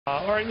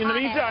All right, in the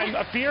meantime,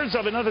 fears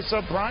of another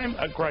subprime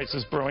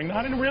crisis brewing,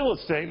 not in real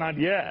estate, not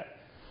yet.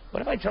 What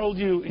if I told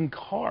you in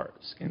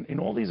cars, in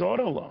all these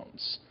auto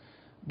loans?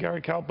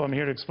 Gary Kaltbaum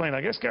here to explain.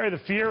 I guess, Gary, the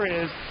fear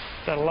is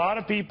that a lot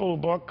of people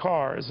who bought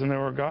cars, and there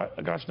were,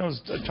 gosh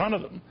knows, a ton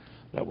of them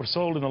that were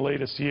sold in the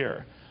latest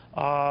year.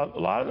 A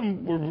lot of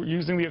them were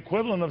using the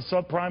equivalent of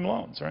subprime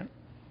loans, right?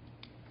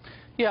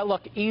 Yeah,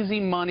 look, easy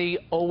money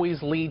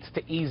always leads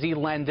to easy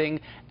lending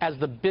as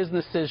the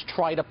businesses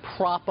try to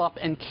prop up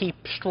and keep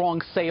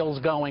strong sales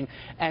going.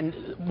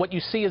 And what you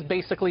see is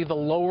basically the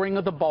lowering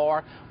of the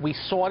bar. We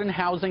saw it in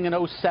housing in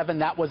 '07.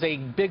 That was a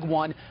big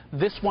one.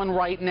 This one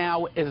right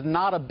now is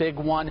not a big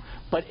one,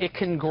 but it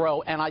can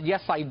grow. And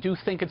yes, I do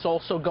think it's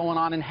also going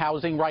on in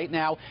housing right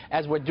now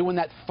as we're doing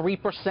that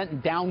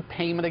 3% down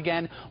payment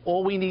again.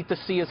 All we need to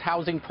see is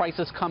housing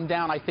prices come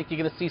down. I think you're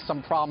going to see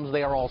some problems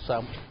there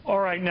also. All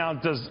right, now,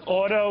 does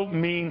auto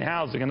mean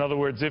housing? In other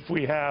words, if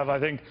we have, I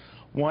think,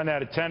 1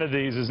 out of 10 of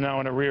these is now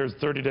in arrears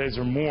 30 days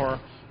or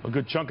more, a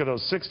good chunk of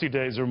those 60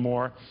 days or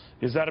more,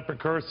 is that a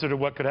precursor to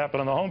what could happen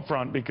on the home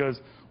front? Because,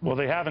 well,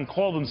 they haven't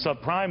called them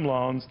subprime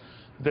loans,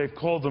 they've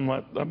called them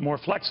more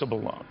flexible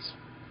loans.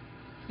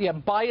 Yeah,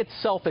 by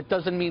itself, it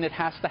doesn't mean it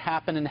has to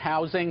happen in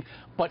housing.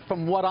 But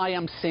from what I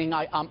am seeing,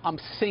 I'm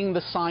seeing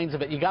the signs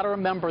of it. You got to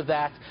remember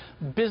that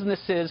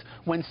businesses,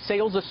 when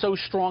sales are so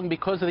strong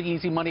because of the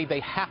easy money,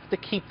 they have to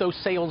keep those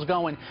sales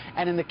going.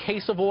 And in the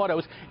case of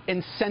autos,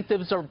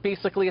 incentives are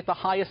basically at the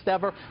highest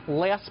ever.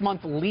 Last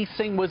month,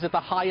 leasing was at the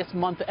highest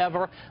month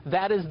ever.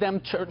 That is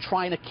them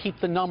trying to keep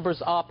the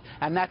numbers up.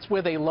 And that's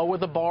where they lower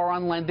the bar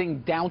on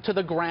lending down to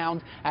the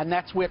ground. And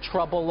that's where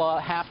trouble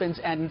happens.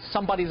 And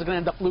somebody's going to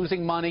end up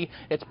losing money.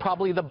 It's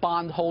probably the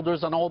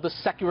bondholders and all the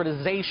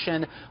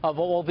securitization of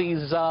all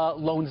these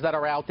loans that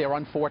are out there,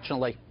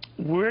 unfortunately.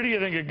 Where do you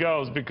think it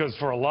goes? Because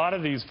for a lot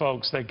of these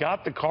folks, they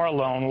got the car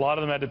loan. A lot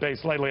of them had to pay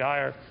slightly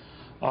higher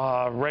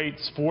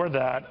rates for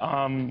that.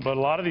 But a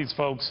lot of these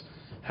folks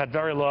had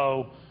very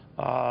low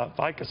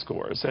FICO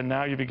scores. And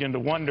now you begin to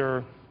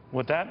wonder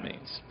what that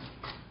means.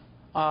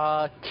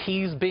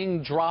 Keys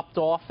being dropped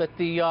off at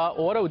the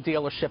auto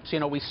dealerships. You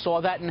know, we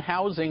saw that in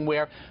housing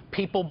where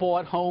people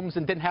bought homes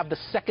and didn't have the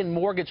second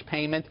mortgage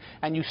payment,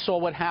 and you saw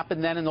what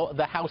happened then, and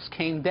the house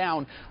came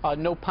down,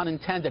 no pun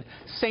intended.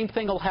 Same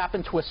thing will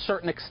happen to a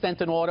certain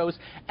extent in autos,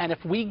 and if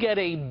we get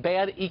a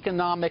bad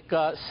economic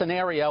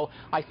scenario,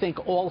 I think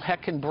all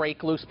heck can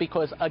break loose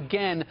because,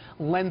 again,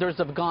 lenders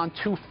have gone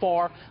too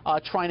far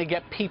trying to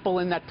get people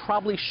in that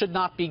probably should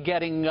not be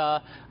getting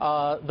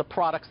the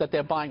products that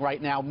they're buying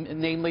right now,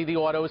 namely the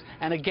autos.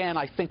 And again,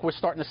 I think we're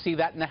starting to see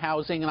that in the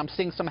housing, and I'm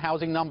seeing some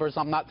housing numbers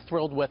I'm not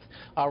thrilled with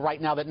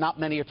right now that not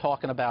many are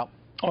talking about.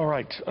 All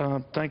right.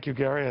 Thank you,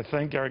 Gary. I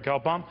thank Gary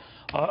Kaltbaum.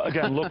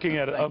 Again, looking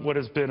at what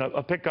has been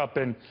a pickup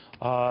in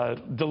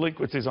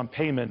delinquencies on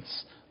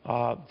payments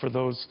for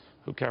those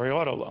who carry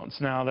auto loans.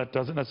 Now, that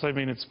doesn't necessarily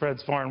mean it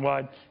spreads far and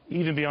wide,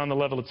 even beyond the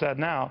level it's at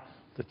now.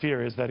 The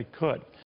fear is that it could.